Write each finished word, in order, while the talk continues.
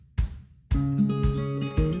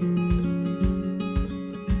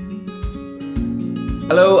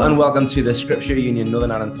Hello and welcome to the Scripture Union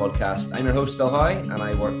Northern Ireland podcast. I'm your host Phil Howe and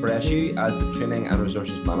I work for SU as the Training and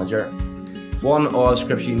Resources Manager. One of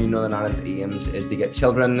Scripture Union Northern Ireland's aims is to get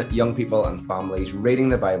children, young people and families reading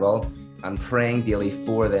the Bible and praying daily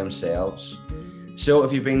for themselves. So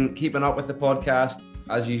if you've been keeping up with the podcast,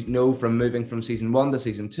 as you know from moving from season 1 to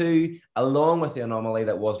season 2, along with the anomaly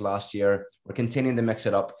that was last year, we're continuing to mix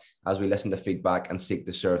it up as we listen to feedback and seek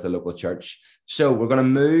to serve the local church. So we're going to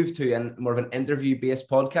move to more of an interview-based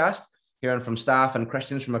podcast, hearing from staff and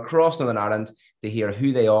Christians from across Northern Ireland to hear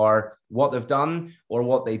who they are, what they've done, or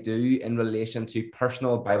what they do in relation to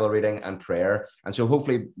personal Bible reading and prayer. And so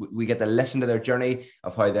hopefully we get to listen to their journey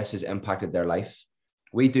of how this has impacted their life.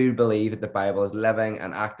 We do believe that the Bible is living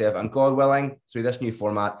and active, and God willing, through this new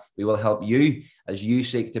format, we will help you as you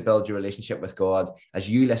seek to build your relationship with God, as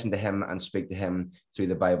you listen to him and speak to him through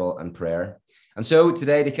the Bible and prayer. And so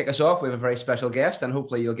today, to kick us off, we have a very special guest, and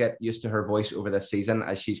hopefully you'll get used to her voice over this season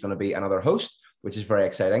as she's going to be another host, which is very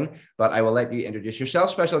exciting. But I will let you introduce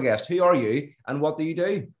yourself, special guest. Who are you and what do you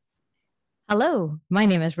do? Hello, my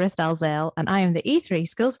name is Ruth Dalzell, and I am the E3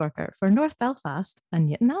 schools worker for North Belfast and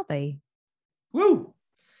Newtownabbey. Woo!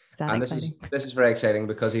 And this is very exciting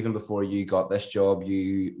because even before you got this job,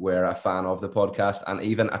 you were a fan of the podcast and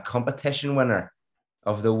even a competition winner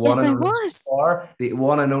of the one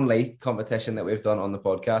and only competition that we've done on the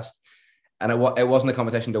podcast. And it wasn't a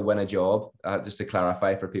competition to win a job, just to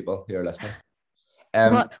clarify for people who are listening.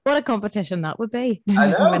 What a competition that would be!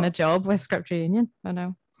 Just win a job with Scripture Union. I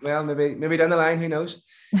know. Well, maybe down the line, who knows?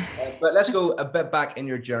 But let's go a bit back in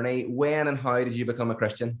your journey. When and how did you become a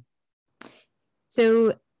Christian?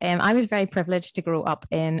 So I was very privileged to grow up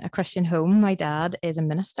in a Christian home. My dad is a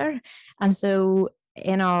minister. And so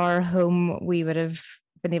in our home, we would have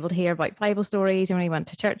been able to hear about Bible stories and we went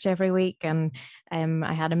to church every week. And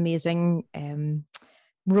I had amazing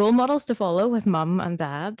role models to follow with mum and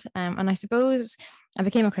dad. And I suppose I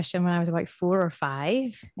became a Christian when I was about 4 or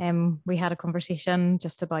 5. We had a conversation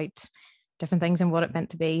just about different things and what it meant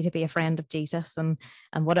to be a friend of Jesus and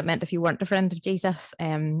what it meant if you weren't a friend of Jesus.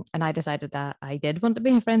 And I decided that I did want to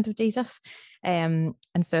be a friend of Jesus. And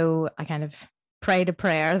so I kind of prayed a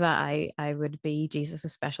prayer that I would be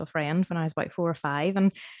Jesus's special friend when I was about 4 or 5.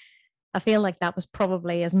 And I feel like that was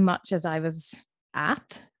probably as much as I was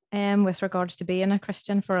at with regards to being a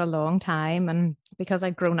Christian for a long time. And because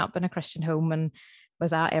I'd grown up in a Christian home and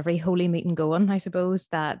was at every holy meeting going, I suppose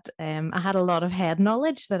that I had a lot of head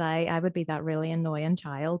knowledge that I would be that really annoying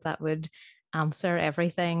child that would answer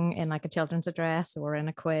everything in like a children's address or in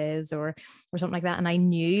a quiz or something like that. And I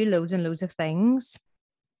knew loads and loads of things.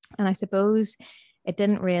 And I suppose it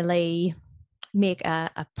didn't really make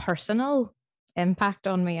a personal impact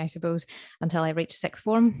on me, I suppose, until I reached sixth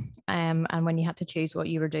form. And when you had to choose what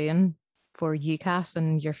you were doing for UCAS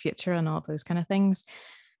and your future and all those kind of things.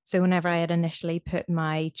 So whenever I had initially put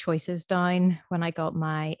my choices down, when I got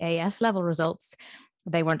my AS level results,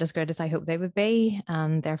 they weren't as good as I hoped they would be.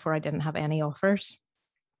 And therefore I didn't have any offers.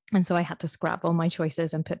 And so I had to scrap all my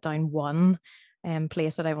choices and put down one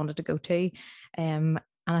place that I wanted to go to. And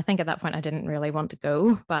I think at that point I didn't really want to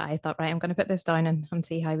go, but I thought, right, I'm going to put this down and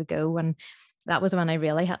see how we go. And that was when I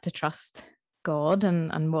really had to trust God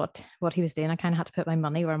and what he was doing. I kind of had to put my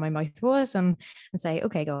money where my mouth was and say,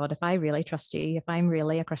 okay, God, if I really trust you, if I'm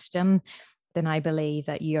really a Christian, then I believe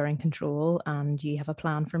that you're in control and you have a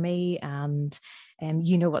plan for me and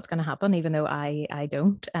you know what's going to happen, even though I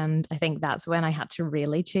don't. And I think that's when I had to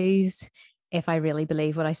really choose if I really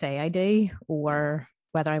believe what I say I do or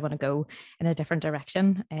whether I want to go in a different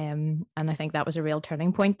direction. And I think that was a real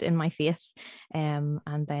turning point in my faith. And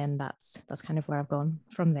then that's kind of where I've gone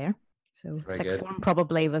from there. So sixth form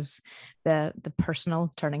probably was the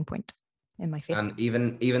personal turning point in my faith. And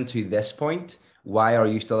even to this point, why are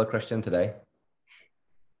you still a Christian today?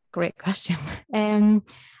 Great question.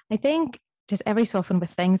 I think just every so often with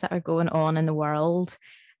things that are going on in the world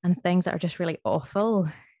and things that are just really awful,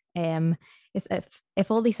 is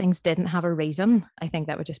if all these things didn't have a reason, I think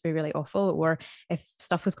that would just be really awful. Or if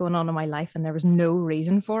stuff was going on in my life and there was no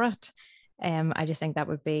reason for it, I just think that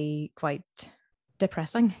would be quite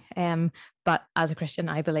depressing. But as a Christian,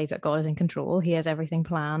 I believe that God is in control. He has everything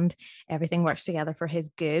planned. Everything works together for his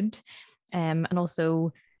good. And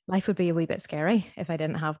also life would be a wee bit scary if I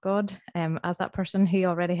didn't have God as that person who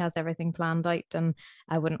already has everything planned out, and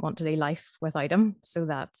I wouldn't want to do life without him. So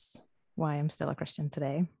that's why I'm still a Christian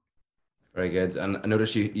today. Very good. And I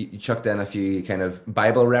noticed you chucked in a few kind of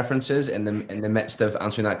Bible references in the midst of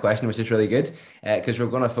answering that question, which is really good because we're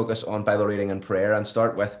going to focus on Bible reading and prayer and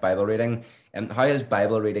start with Bible reading. And how has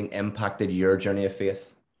Bible reading impacted your journey of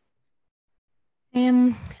faith?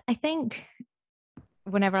 I think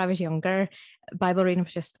whenever I was younger, Bible reading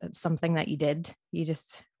was just something that you did. You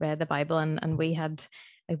just read the Bible, and we had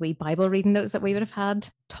a wee Bible reading notes that we would have had.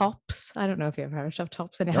 Tops. I don't know if you've heard of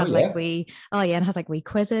Tops, and it Oh had like yeah. oh yeah, and it has like wee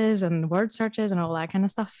quizzes and word searches and all that kind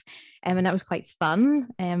of stuff. And that was quite fun.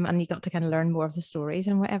 And you got to kind of learn more of the stories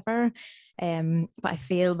and whatever. But I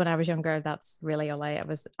feel when I was younger, that's really all I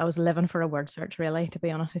was living for a word search, really, to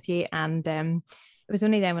be honest with you. And it was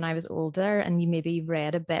only then when I was older and you maybe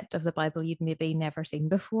read a bit of the Bible you'd maybe never seen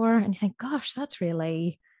before, and you think, gosh, that's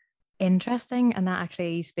really interesting. And that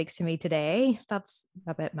actually speaks to me today. That's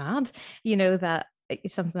a bit mad, that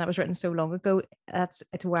it's something that was written so long ago. It's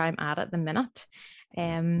where I'm at the minute.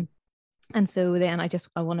 And so then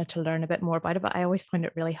I wanted to learn a bit more about it, but I always find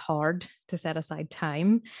it really hard to set aside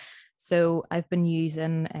time. So I've been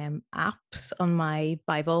using apps on my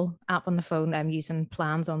Bible app on the phone. I'm using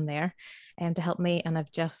plans on there to help me. And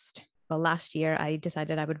last year I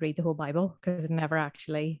decided I would read the whole Bible because I'd never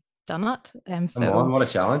actually done it. Come on, what a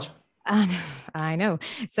challenge. I know.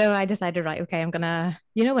 So I decided, right, okay, I'm gonna,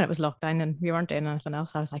 when it was lockdown and we weren't doing anything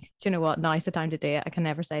else, I was like, do you know what? Now's the time to do it. I can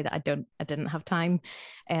never say that I didn't have time.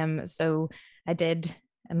 So I did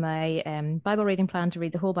my Bible reading plan to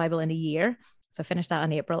read the whole Bible in a year. So I finished that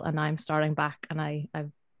in April, and now I'm starting back, and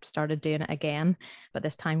I've started doing it again, but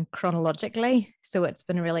this time chronologically. So it's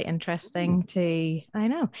been really interesting I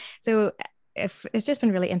know. So if it's just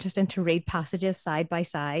been really interesting to read passages side by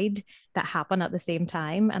side that happen at the same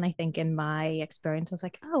time. And I think in my experience, I was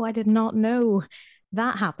like, oh, I did not know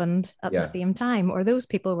that happened at the same time, or those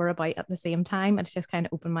people were about at the same time. It's just kind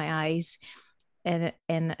of opened my eyes in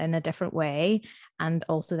a different way. And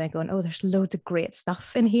also then going, oh, there's loads of great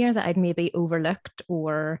stuff in here that I'd maybe overlooked,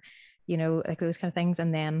 or like those kind of things.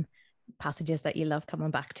 And then passages that you love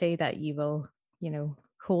coming back to that you will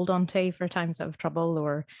hold on to for times of trouble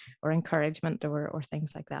or encouragement or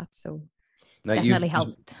things like that. So it's definitely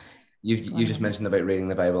helped. You just mentioned about reading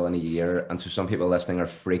the Bible in a year, and so some people listening are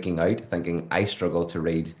freaking out, thinking I struggle to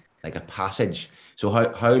read like a passage. So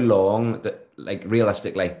how long, like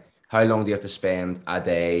realistically, how long do you have to spend a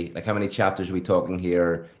day? Like how many chapters are we talking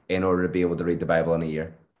here in order to be able to read the Bible in a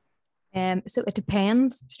year? So it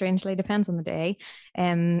depends, strangely, depends on the day.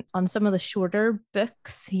 On some of the shorter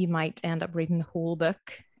books, you might end up reading the whole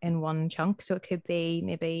book in one chunk. So it could be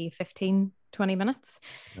maybe 15, 20 minutes.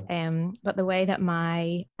 But the way that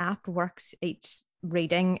my app works, each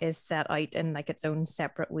reading is set out in like its own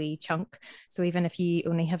separate wee chunk. So even if you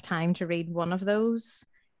only have time to read one of those,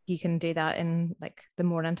 you can do that in like the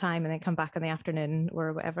morning time and then come back in the afternoon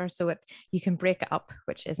or whatever. So you can break it up,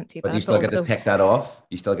 which isn't too bad. But you still get to tick that off.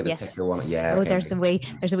 You still get to tick the one. Yeah. Oh, okay. There's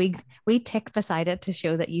a wee tick beside it to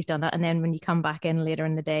show that you've done it. And then when you come back in later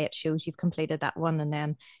in the day, it shows you've completed that one, and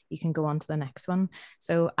then you can go on to the next one.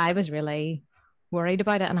 So I was really worried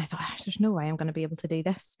about it, and I thought, there's no way I'm going to be able to do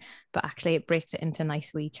this. But actually it breaks it into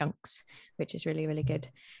nice wee chunks, which is really, really good.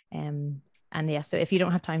 And yeah, so if you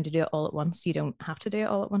don't have time to do it all at once, you don't have to do it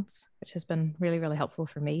all at once, which has been really, really helpful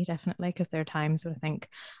for me, definitely, because there are times where I think,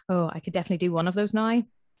 oh, I could definitely do one of those now, and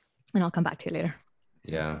I'll come back to it later.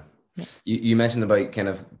 Yeah. You mentioned about kind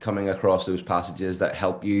of coming across those passages that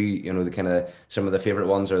help you, the kind of some of the favorite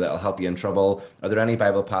ones, or that'll help you in trouble. Are there any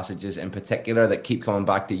Bible passages in particular that keep coming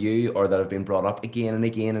back to you, or that have been brought up again and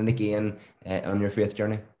again and again on your faith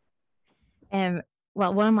journey?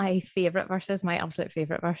 Well, one of my favorite verses, my absolute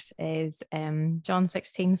favorite verse, is John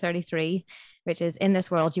 16:33, which is, in this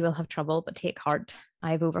world you will have trouble, but take heart,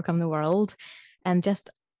 I've overcome the world. And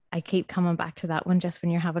I keep coming back to that one just when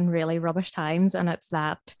you're having really rubbish times. And it's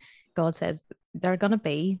that God says there are going to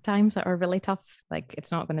be times that are really tough. Like,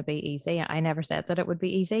 it's not going to be easy. I never said that it would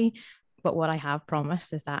be easy, but what I have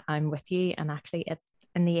promised is that I'm with you. And actually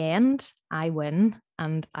in the end, I win,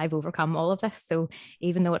 and I've overcome all of this. So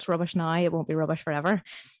even though it's rubbish now, it won't be rubbish forever.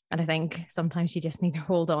 And I think sometimes you just need to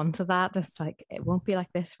hold on to that. It's like, it won't be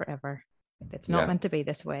like this forever. It's not meant to be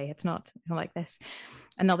this way. It's not like this.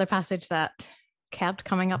 Another passage that kept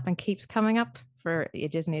coming up and keeps coming up for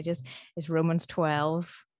ages and ages is Romans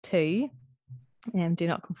 12:2. Do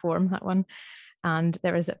not conform, that one. And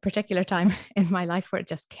there was a particular time in my life where it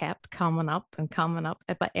just kept coming up,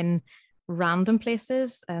 but in random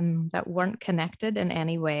places that weren't connected in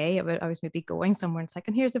any way. I was maybe going somewhere and it's like,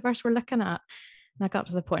 and here's the verse we're looking at. And I got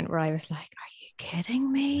to the point where I was like, are you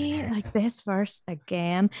kidding me? Like, this verse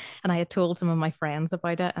again? And I had told some of my friends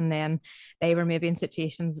about it, and then they were maybe in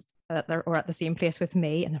situations or at the same place with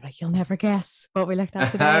me, and they're like, you'll never guess what we looked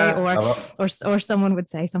at today. or someone would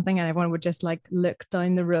say something and everyone would just like look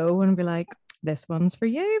down the row and be like, this one's for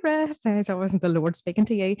you, Beth. So it wasn't the Lord speaking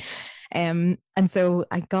to you. And so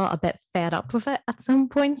I got a bit fed up with it at some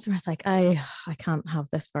point. So I was like, I can't have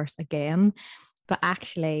this verse again. But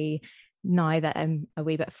actually, now that I'm a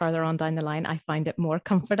wee bit further on down the line, I find it more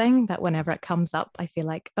comforting that whenever it comes up, I feel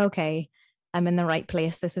like, okay, I'm in the right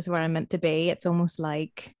place. This is where I'm meant to be. It's almost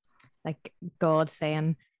like God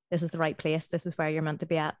saying, this is the right place. This is where you're meant to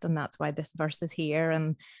be at. And that's why this verse is here.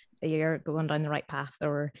 And you're going down the right path,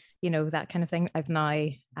 or, that kind of thing. I've now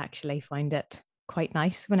actually found it quite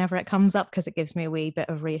nice whenever it comes up, because it gives me a wee bit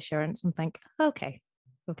of reassurance and think, okay,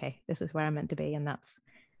 this is where I'm meant to be. And that's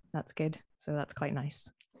good. So that's quite nice.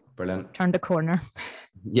 Brilliant. Turned a corner.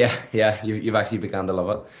 Yeah. You've actually begun to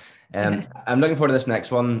love it. I'm looking forward to this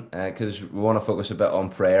next one because we want to focus a bit on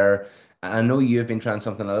prayer. I know you've been trying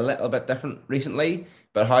something a little bit different recently,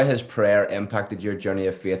 but how has prayer impacted your journey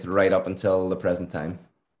of faith right up until the present time?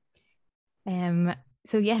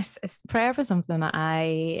 So yes, prayer was something that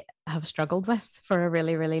I have struggled with for a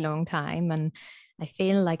really, really long time. And I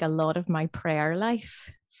feel like a lot of my prayer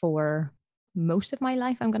life, for most of my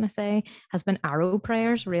life, I'm going to say, has been arrow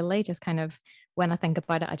prayers, really. Just kind of, when I think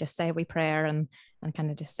about it, I just say a wee prayer and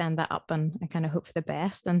kind of just send that up and kind of hope for the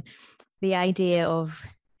best. And the idea of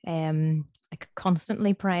like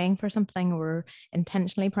constantly praying for something or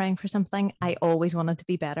intentionally praying for something, I always wanted to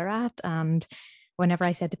be better at. And whenever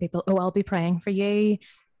I said to people, oh, I'll be praying for you,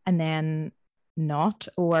 and then not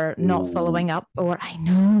following up, or I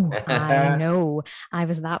know I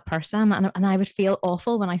was that person, and I would feel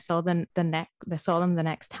awful when I saw them the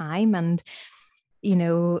next time, and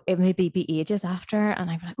it may be ages after,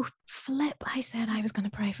 and I'd be like, oh flip, I said I was going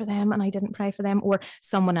to pray for them and I didn't pray for them, or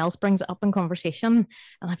someone else brings it up in conversation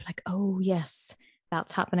and I'd be like, oh yes,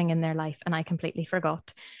 that's happening in their life and I completely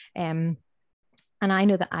forgot. And I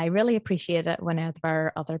know that I really appreciate it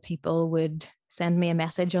whenever other people would send me a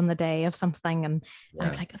message on the day of something, and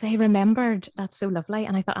I'm like, they remembered. That's so lovely.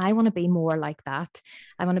 And I thought, I want to be more like that.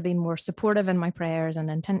 I want to be more supportive in my prayers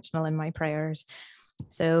and intentional in my prayers.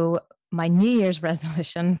 So my New Year's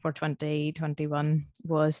resolution for 2021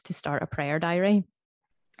 was to start a prayer diary.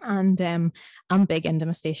 And I'm big into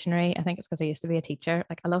my stationery. I think it's because I used to be a teacher.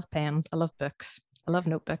 Like, I love pens, I love books, I love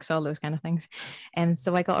notebooks, all those kind of things. And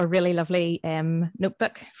so I got a really lovely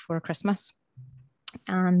notebook for Christmas.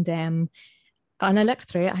 And I looked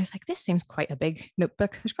through it. I was like, this seems quite a big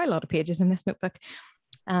notebook. There's quite a lot of pages in this notebook.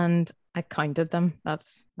 And I counted them.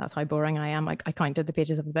 That's how boring I am. I counted the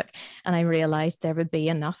pages of the book, and I realized there would be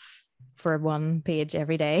enough for one page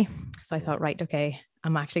every day. So I thought, right, okay,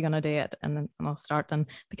 I'm actually going to do it, and I'll start. And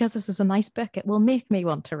because this is a nice book, it will make me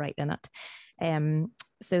want to write in it.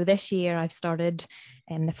 So this year I've started,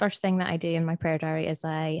 and the first thing that I do in my prayer diary is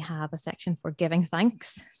I have a section for giving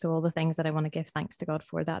thanks. So all the things that I want to give thanks to God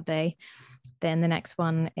for that day. Then the next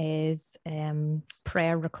one is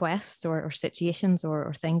prayer requests or situations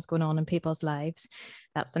or things going on in people's lives.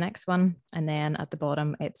 That's the next one. And then at the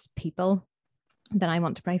bottom, it's people that I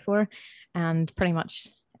want to pray for. And pretty much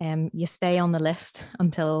you stay on the list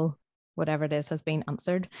until whatever it is has been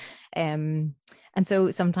answered. And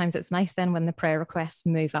so sometimes it's nice then when the prayer requests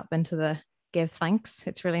move up into the give thanks.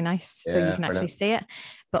 It's really nice. So you can actually see it.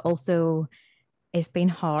 But also it's been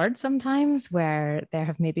hard sometimes where there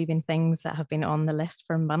have maybe been things that have been on the list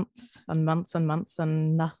for months and months and months,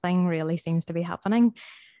 and nothing really seems to be happening.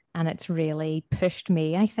 And it's really pushed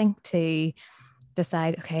me, I think, to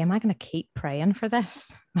decide, okay, am I going to keep praying for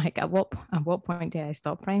this? Like, at what point do I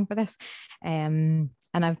stop praying for this? And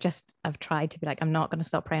I've tried to be like, I'm not going to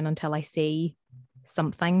stop praying until I see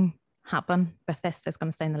something happen with this that's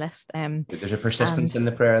going to stay on the list. There's a persistence in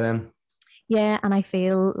the prayer then. Yeah, and I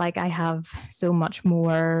feel like I have so much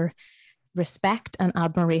more respect and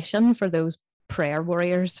admiration for those prayer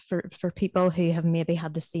warriors, for people who have maybe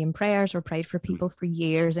had the same prayers or prayed for people for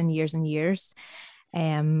years and years and years.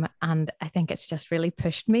 And I think it's just really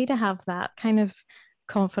pushed me to have that kind of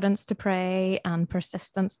confidence to pray and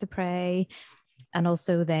persistence to pray. And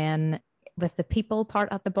also then with the people part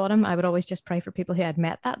at the bottom, I would always just pray for people who I'd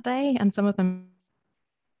met that day. And some of them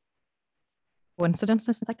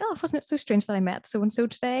coincidences. It's like, oh, wasn't it so strange that I met so-and-so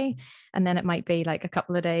today? And then it might be like a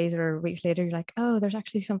couple of days or weeks later, you're like, oh, there's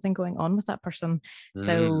actually something going on with that person.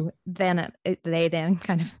 So then they then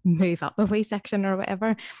kind of move up a wee section or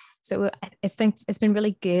whatever. So I think it's been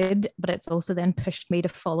really good, but it's also then pushed me to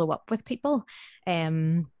follow up with people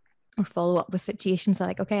or follow up with situations that,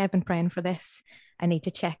 like, okay, I've been praying for this. I need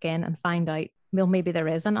to check in and find out, well, maybe there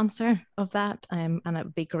is an answer of that. And it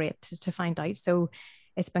would be great to find out. So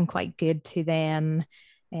it's been quite good to then,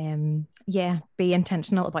 be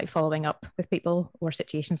intentional about following up with people or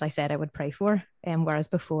situations I said I would pray for. Whereas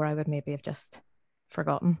before I would maybe have just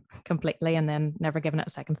forgotten completely and then never given it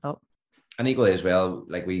a second thought. And equally as well,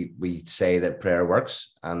 like we say that prayer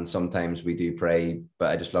works, and sometimes we do pray, but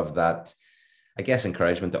I just love that. I guess,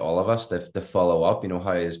 encouragement to all of us to follow up.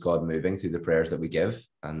 How is God moving through the prayers that we give?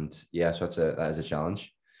 And yeah, so that is a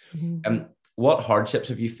challenge. What hardships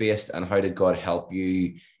have you faced, and how did God help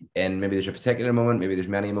you in, maybe there's a particular moment, maybe there's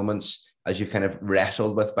many moments, as you've kind of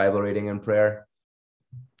wrestled with Bible reading and prayer?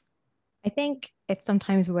 I think it's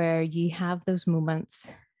sometimes where you have those moments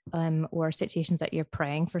or situations that you're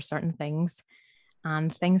praying for certain things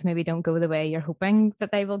and things maybe don't go the way you're hoping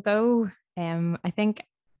that they will go. I think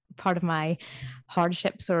part of my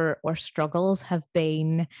hardships or struggles have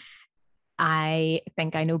been, I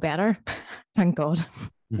think I know better than God,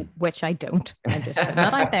 which I don't. I'm just putting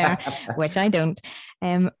that out there, which I don't.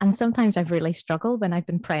 And sometimes I've really struggled when I've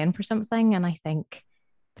been praying for something and I think,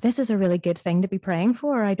 this is a really good thing to be praying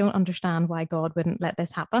for. I don't understand why God wouldn't let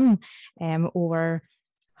this happen. Or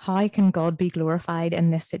how can God be glorified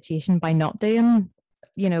in this situation by not doing,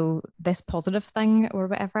 this positive thing or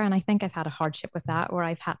whatever. And I think I've had a hardship with that, where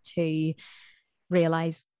I've had to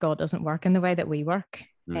realize God doesn't work in the way that we work.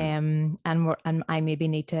 And I maybe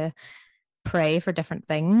need to pray for different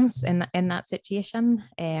things in that situation.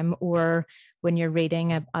 Or when you're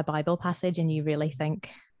reading a Bible passage and you really think,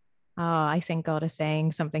 oh, I think God is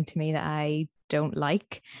saying something to me that I don't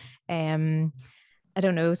like. I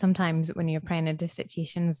don't know, sometimes when you're praying into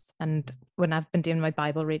situations, and when I've been doing my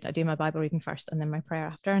Bible read, I do my Bible reading first and then my prayer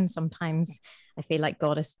after. And sometimes I feel like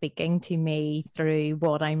God is speaking to me through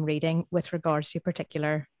what I'm reading with regards to a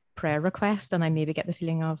particular prayer request. And I maybe get the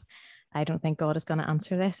feeling of, I don't think God is going to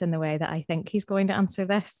answer this in the way that I think he's going to answer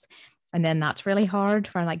this. And then that's really hard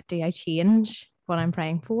for, like, do I change what I'm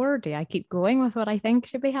praying for? Do I keep going with what I think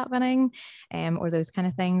should be happening? Or those kind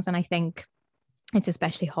of things. And I think it's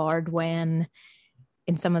especially hard when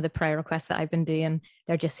in some of the prayer requests that I've been doing,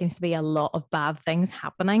 there just seems to be a lot of bad things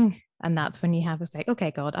happening. And that's when you have to say, okay,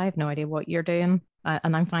 God, I have no idea what you're doing.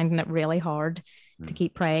 And I'm finding it really hard to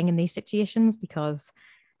keep praying in these situations, because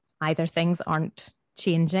either things aren't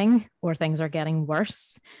changing or things are getting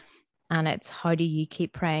worse. And it's, how do you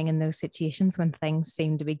keep praying in those situations when things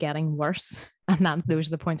seem to be getting worse? And those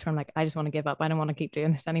are the points where I'm like, I just want to give up. I don't want to keep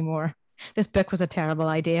doing this anymore. This book was a terrible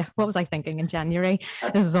idea. What was I thinking in January?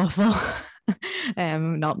 This is awful.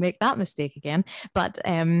 Not make that mistake again. But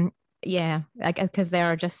yeah, because there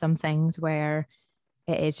are just some things where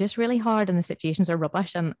it is just really hard and the situations are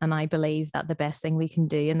rubbish. And I believe that the best thing we can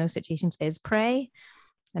do in those situations is pray.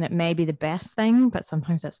 And it may be the best thing, but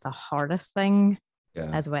sometimes it's the hardest thing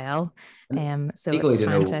as well. So it's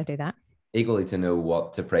trying to do that. Equally to know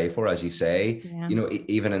what to pray for, as you say,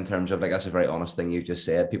 even in terms of, like, that's a very honest thing you've just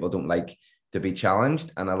said. People don't like to be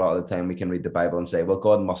challenged. And a lot of the time we can read the Bible and say, well,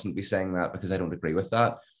 God mustn't be saying that because I don't agree with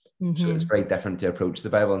that. So it's very different to approach the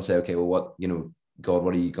Bible and say, okay, well, what, God,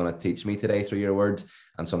 what are you going to teach me today through your word?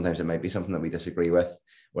 And sometimes it might be something that we disagree with,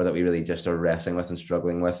 or that we really just are wrestling with and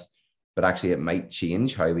struggling with. But actually it might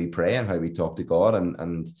change how we pray and how we talk to God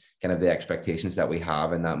and kind of the expectations that we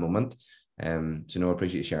have in that moment. So I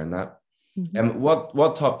appreciate you sharing that.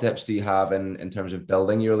 What top tips do you have in terms of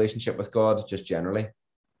building your relationship with God, just generally?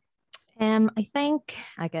 I think,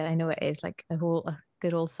 I know it is like a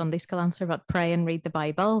good old Sunday school answer, but pray and read the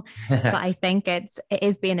Bible. But I think it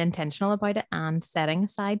is being intentional about it and setting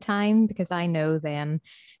aside time, because I know then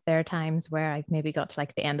there are times where I've maybe got to,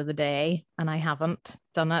 like, the end of the day and I haven't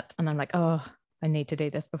done it. And I'm like, oh, I need to do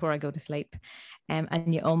this before I go to sleep.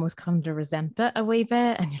 And you almost come to resent it a wee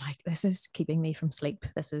bit. And you're like, this is keeping me from sleep.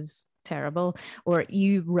 This is terrible. Or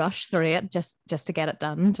you rush through it just to get it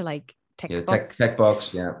done, to, like, tick box. Tick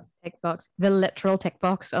box, yeah. Tick box, the literal tick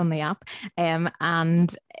box on the app.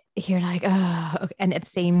 And you're like, oh, okay. And it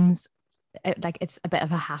seems like it's a bit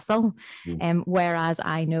of a hassle. Whereas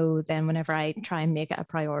I know then whenever I try and make it a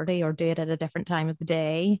priority or do it at a different time of the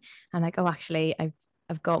day, I'm like, oh, actually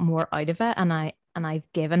I've got more out of it, and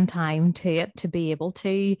I've given time to it to be able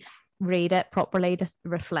to read it properly, to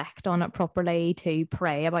reflect on it properly, to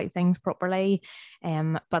pray about things properly.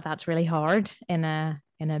 But that's really hard in a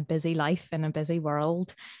busy life, in a busy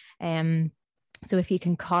world. So if you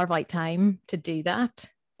can carve out time to do that,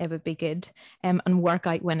 it would be good. And work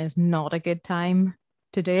out when is not a good time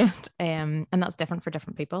to do it. And that's different for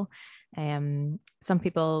different people. Some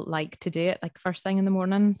people like to do it like first thing in the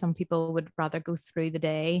morning. Some people would rather go through the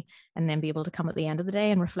day and then be able to come at the end of the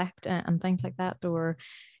day and reflect and things like that. Or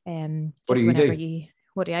just whenever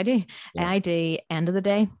what do I do? Yeah. I do end of the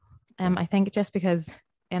day. I think just because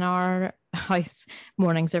in our house,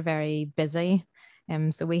 mornings are very busy.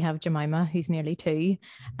 So we have Jemima, who's nearly 2.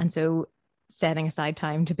 And so setting aside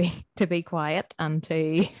time to be quiet and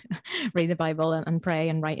to read the Bible and pray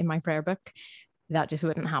and write in my prayer book, that just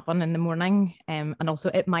wouldn't happen in the morning. And also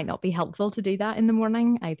it might not be helpful to do that in the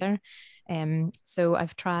morning either. So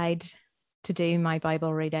I've tried to do my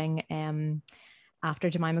Bible reading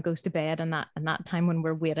after Jemima goes to bed, and that time when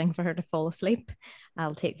we're waiting for her to fall asleep,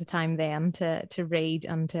 I'll take the time then to read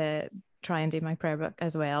and to try and do my prayer book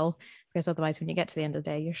as well, because otherwise when you get to the end of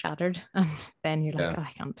the day you're shattered and then you're like,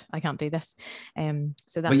 oh, I can't do this.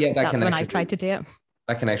 So that's when I've tried to do it.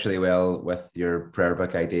 That connects really well with your prayer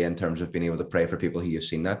book idea in terms of being able to pray for people who you've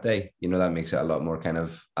seen that day. That makes it a lot more kind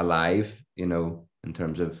of alive, in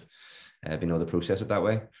terms of being able to process it that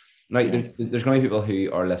way. Now, yes. there's going to be people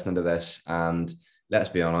who are listening to this, and let's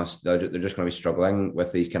be honest, they're just going to be struggling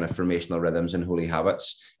with these kind of formational rhythms and holy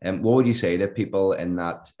habits. And what would you say to people in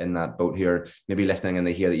that boat here, maybe listening, and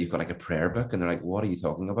they hear that you've got like a prayer book, and they're like, what are you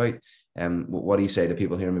talking about? What do you say to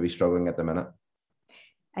people who are maybe struggling at the minute?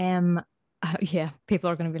 Yeah, people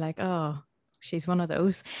are going to be like, oh, she's one of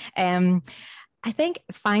those. I think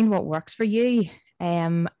find what works for you,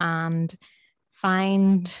 and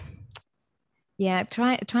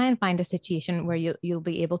try and find a situation where you'll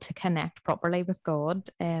be able to connect properly with God.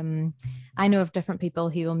 I know of different people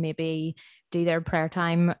who will maybe do their prayer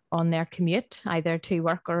time on their commute, either to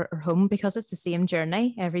work or home, because it's the same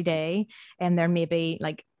journey every day. And there may be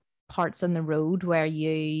like parts on the road where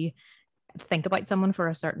you think about someone for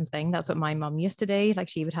a certain thing. That's what my mum used to do. Like,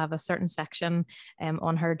 she would have a certain section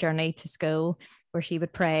on her journey to school where she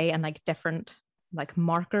would pray, and like different like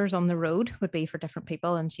markers on the road would be for different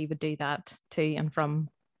people, and she would do that to and from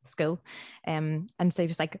school. And so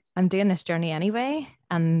just like, I'm doing this journey anyway,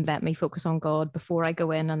 and let me focus on God before I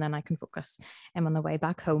go in, and then I can focus on the way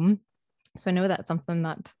back home. So I know that's something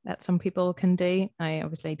that some people can do. I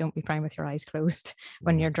obviously, don't be praying with your eyes closed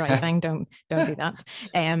when you're driving. Don't do that.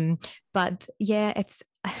 But yeah, it's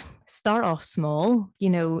start off small.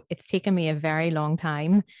 It's taken me a very long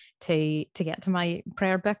time to get to my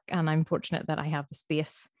prayer book, and I'm fortunate that I have the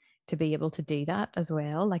space to be able to do that as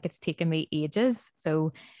well. Like, it's taken me ages.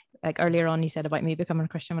 So like earlier on, you said about me becoming a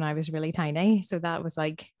Christian when I was really tiny. So that was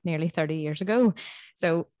like nearly 30 years ago.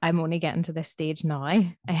 So I'm only getting to this stage now,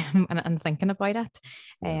 and thinking about it.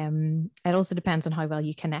 It also depends on how well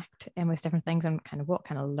you connect with different things, and kind of what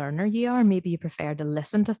kind of learner you are. Maybe you prefer to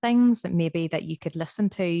listen to things, that maybe that you could listen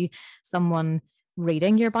to someone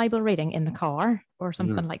reading your Bible reading in the car or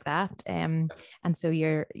something like that. And so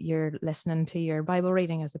you're listening to your Bible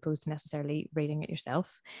reading as opposed to necessarily reading it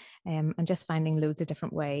yourself. And just finding loads of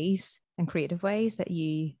different ways and creative ways that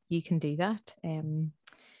you can do that. And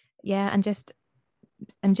just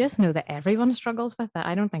know that everyone struggles with it.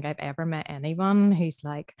 I don't think I've ever met anyone who's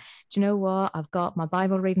like, do you know what? I've got my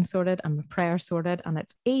Bible reading sorted and my prayer sorted and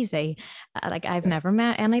it's easy. Like, I've never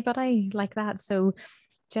met anybody like that. So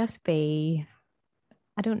just be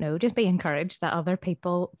encouraged that other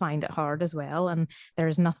people find it hard as well. And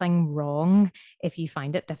there's nothing wrong if you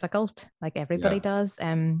find it difficult, like everybody does,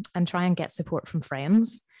 and try and get support from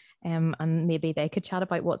friends. And maybe they could chat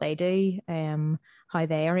about what they do, how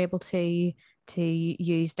they are able to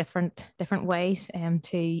use different ways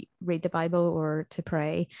to read the Bible or to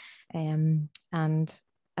pray. And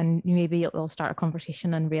maybe you'll start a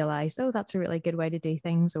conversation and realize, oh, that's a really good way to do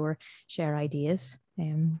things, or share ideas.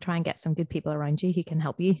 Try and get some good people around you who can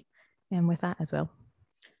help you with that as well.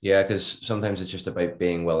 Yeah, because sometimes it's just about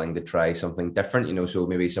being willing to try something different, so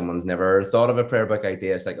maybe someone's never thought of a prayer book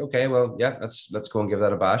idea. It's like, okay, well, yeah, let's go and give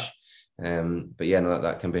that a bash. But yeah, no,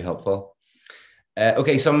 that can be helpful.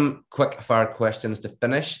 Okay, some quick fire questions to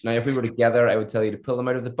finish. Now, if we were together, I would tell you to pull them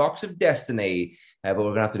out of the box of destiny, but we're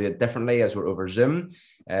going to have to do it differently as we're over Zoom.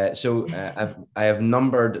 So I have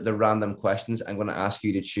numbered the random questions. I'm going to ask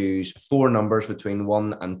you to choose 4 numbers between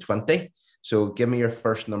 1 and 20. So give me your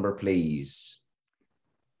first number, please.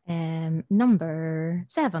 Number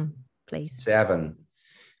 7, please. 7.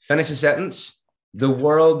 Finish the sentence. The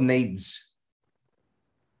world needs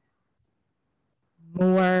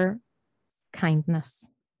more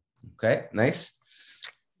kindness. Okay, nice.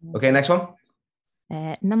 Okay, next one.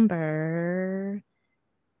 Number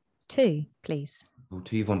 2, please. Oh,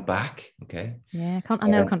 2, you've went back. Okay. Yeah, I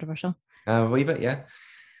know, controversial. A wee bit, yeah.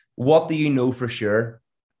 What do you know for sure?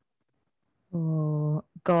 Oh,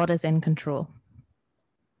 God is in control.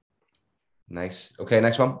 Nice. Okay,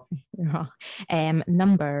 next one.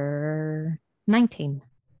 Number 19.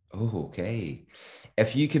 Oh, okay.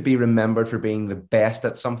 If you could be remembered for being the best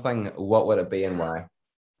at something, what would it be and why?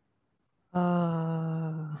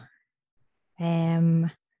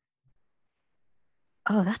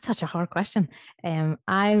 That's such a hard question.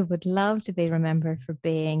 I would love to be remembered for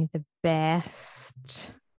being the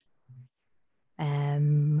best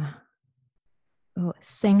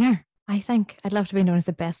singer. I think I'd love to be known as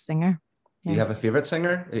the best singer. Do you have a favorite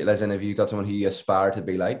singer? As in, have you got someone who you aspire to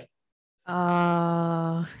be like?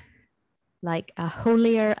 Like a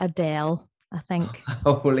holier Adele. I think.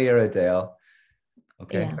 Holier a Dale.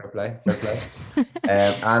 Okay, Yeah. fair play.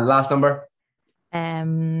 And last number?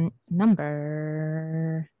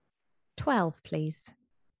 Number 12, please.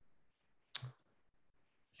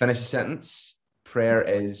 Finish the sentence. Prayer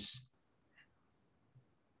is...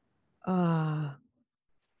 The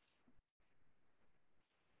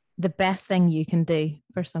best thing you can do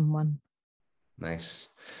for someone. Nice.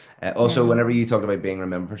 Also, whenever you talked about being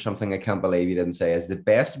remembered for something, I can't believe you didn't say is the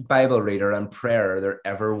best Bible reader and prayer there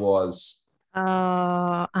ever was.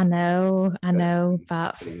 I know,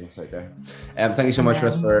 but thank you so much,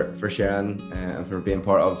 Ruth, for sharing and for being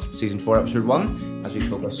part of season 4, episode 1, as we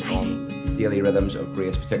focus on daily rhythms of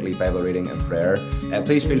grace, particularly Bible reading and prayer.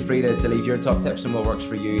 Please feel free to leave your top tips and what works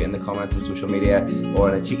for you in the comments on social media or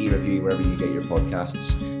in a cheeky review wherever you get your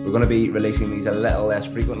podcasts. We're going to be releasing these a little less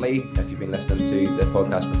frequently if you've been listening to the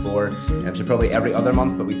podcast before, so probably every other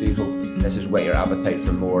month, but we do hope this has whet your appetite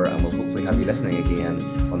for more, and we'll hopefully have you listening again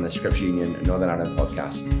on the Scripture Union Northern Ireland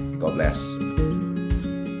podcast. God bless.